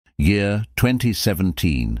Year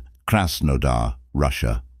 2017, Krasnodar,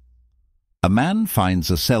 Russia. A man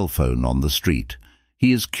finds a cell phone on the street.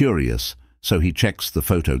 He is curious, so he checks the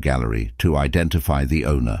photo gallery to identify the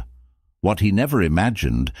owner. What he never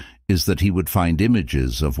imagined is that he would find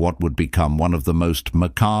images of what would become one of the most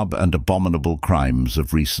macabre and abominable crimes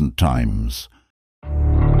of recent times.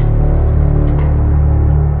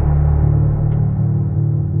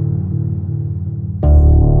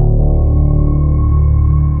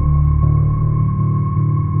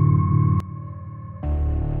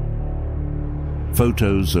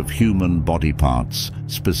 Photos of human body parts,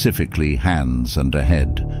 specifically hands and a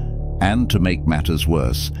head. And to make matters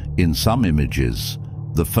worse, in some images,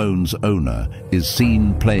 the phone's owner is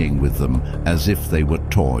seen playing with them as if they were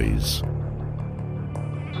toys.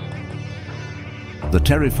 The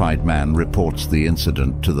terrified man reports the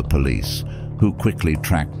incident to the police, who quickly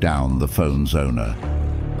track down the phone's owner.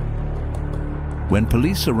 When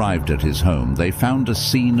police arrived at his home, they found a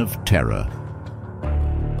scene of terror.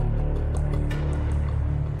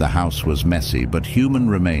 The house was messy, but human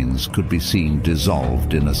remains could be seen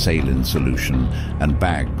dissolved in a saline solution and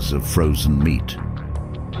bags of frozen meat.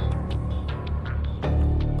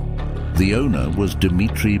 The owner was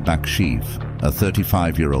Dmitry Baksheev, a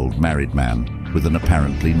 35-year-old married man with an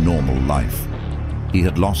apparently normal life. He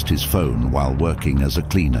had lost his phone while working as a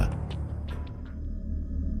cleaner.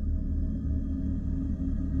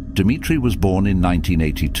 Dmitry was born in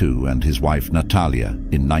 1982 and his wife Natalia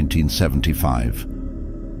in 1975.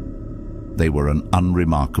 They were an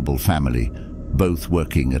unremarkable family, both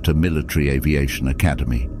working at a military aviation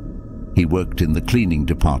academy. He worked in the cleaning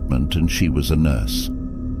department and she was a nurse.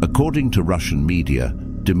 According to Russian media,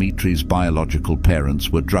 Dmitry's biological parents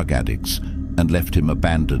were drug addicts and left him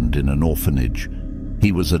abandoned in an orphanage.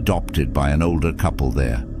 He was adopted by an older couple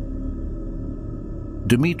there.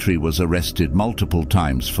 Dmitry was arrested multiple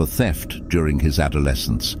times for theft during his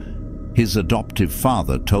adolescence. His adoptive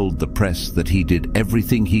father told the press that he did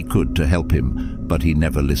everything he could to help him, but he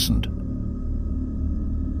never listened.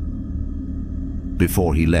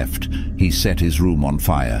 Before he left, he set his room on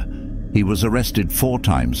fire. He was arrested 4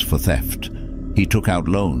 times for theft. He took out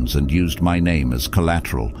loans and used my name as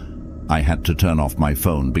collateral. I had to turn off my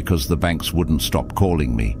phone because the banks wouldn't stop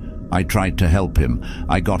calling me. I tried to help him.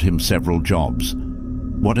 I got him several jobs.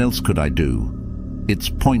 What else could I do? It's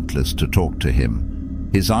pointless to talk to him.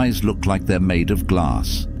 His eyes look like they're made of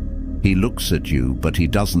glass. He looks at you, but he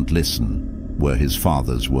doesn't listen, were his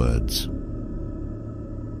father's words.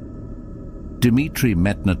 Dmitry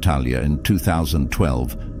met Natalia in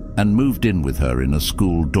 2012 and moved in with her in a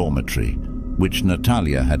school dormitory, which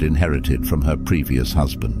Natalia had inherited from her previous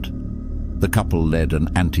husband. The couple led an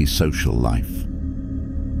antisocial life.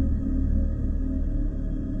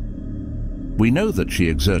 We know that she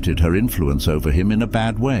exerted her influence over him in a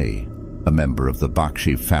bad way, a member of the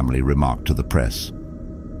Baksheev family remarked to the press.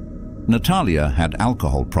 Natalia had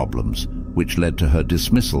alcohol problems, which led to her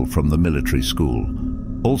dismissal from the military school.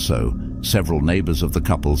 Also, several neighbors of the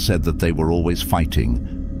couple said that they were always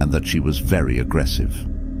fighting and that she was very aggressive.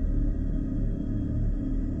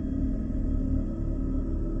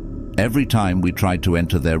 Every time we tried to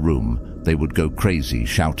enter their room, they would go crazy,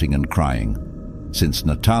 shouting and crying. Since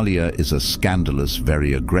Natalia is a scandalous,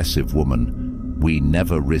 very aggressive woman, we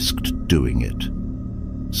never risked doing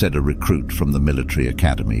it, said a recruit from the military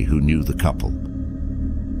academy who knew the couple.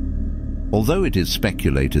 Although it is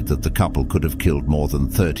speculated that the couple could have killed more than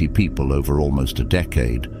 30 people over almost a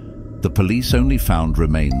decade, the police only found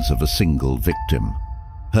remains of a single victim.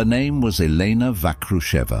 Her name was Elena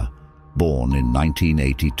Vakrusheva, born in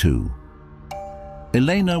 1982.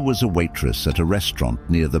 Elena was a waitress at a restaurant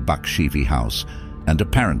near the Baksheev house and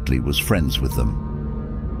apparently was friends with them.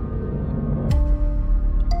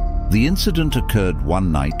 The incident occurred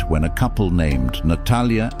one night when a couple named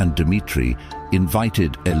Natalia and Dmitry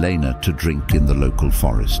invited Elena to drink in the local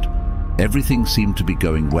forest. Everything seemed to be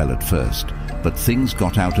going well at first, but things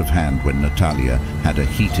got out of hand when Natalia had a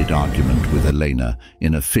heated argument with Elena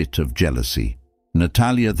in a fit of jealousy.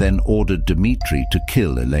 Natalia then ordered Dmitry to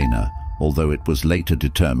kill Elena, although it was later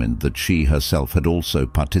determined that she herself had also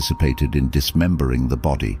participated in dismembering the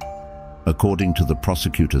body. According to the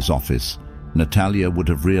prosecutor's office, Natalia would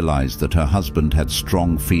have realized that her husband had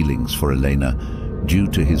strong feelings for Elena due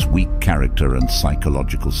to his weak character and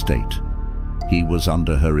psychological state. He was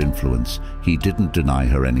under her influence, he didn't deny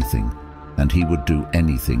her anything, and he would do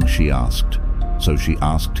anything she asked. So she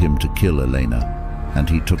asked him to kill Elena, and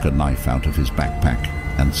he took a knife out of his backpack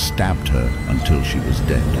and stabbed her until she was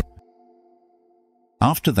dead.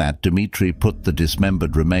 After that, Dmitry put the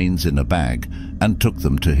dismembered remains in a bag and took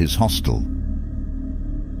them to his hostel.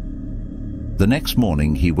 The next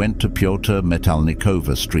morning he went to Pyotr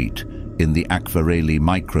Metalnikova Street in the Akvareli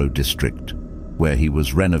micro-district, where he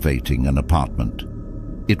was renovating an apartment.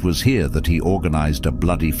 It was here that he organized a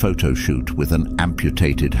bloody photo shoot with an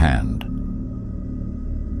amputated hand.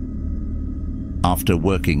 After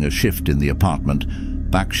working a shift in the apartment,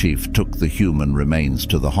 Baksheev took the human remains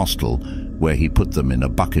to the hostel, where he put them in a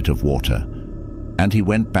bucket of water, and he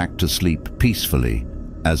went back to sleep peacefully,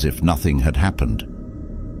 as if nothing had happened.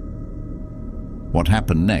 What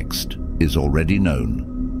happened next is already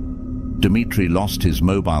known. Dmitry lost his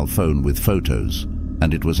mobile phone with photos,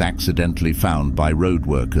 and it was accidentally found by road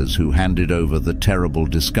workers who handed over the terrible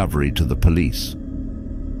discovery to the police.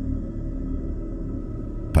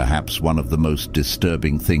 Perhaps one of the most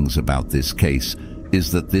disturbing things about this case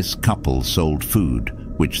is that this couple sold food,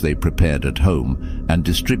 which they prepared at home and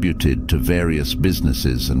distributed to various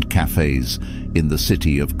businesses and cafes in the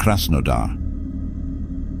city of Krasnodar.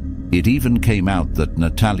 It even came out that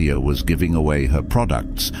Natalia was giving away her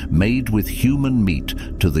products made with human meat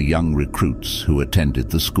to the young recruits who attended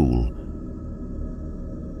the school.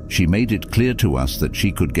 She made it clear to us that she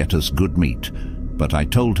could get us good meat, but I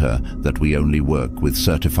told her that we only work with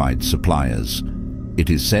certified suppliers. It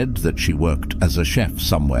is said that she worked as a chef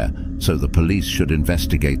somewhere, so the police should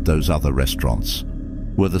investigate those other restaurants,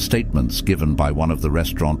 were the statements given by one of the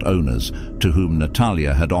restaurant owners to whom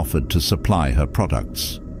Natalia had offered to supply her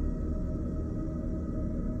products.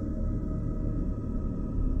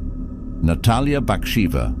 Natalia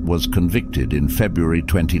Baksheeva was convicted in February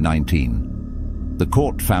 2019. The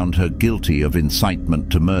court found her guilty of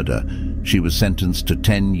incitement to murder. She was sentenced to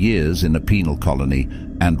 10 years in a penal colony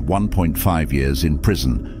and 1.5 years in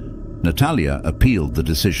prison. Natalia appealed the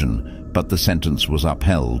decision, but the sentence was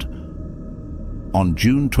upheld. On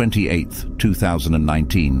June 28,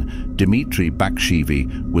 2019, Dmitry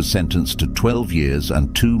Baksheev was sentenced to 12 years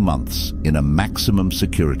and 2 months in a maximum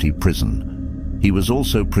security prison. He was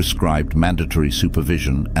also prescribed mandatory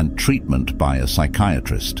supervision and treatment by a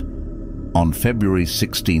psychiatrist. On February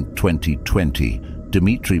 16, 2020,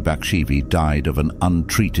 Dmitry Baksheev died of an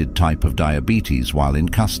untreated type of diabetes while in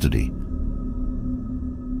custody.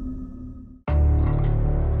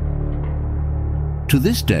 To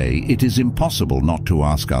this day, it is impossible not to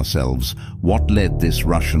ask ourselves what led this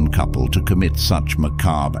Russian couple to commit such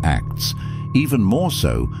macabre acts, even more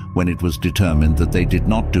so when it was determined that they did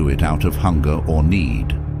not do it out of hunger or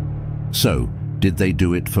need. So, did they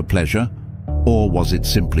do it for pleasure, or was it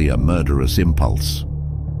simply a murderous impulse?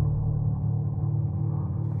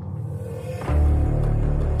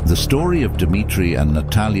 The story of Dmitry and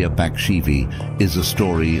Natalia Baksheev is a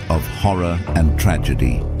story of horror and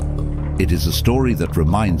tragedy. It is a story that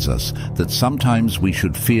reminds us that sometimes we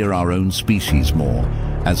should fear our own species more,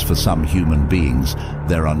 as for some human beings,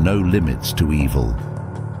 there are no limits to evil.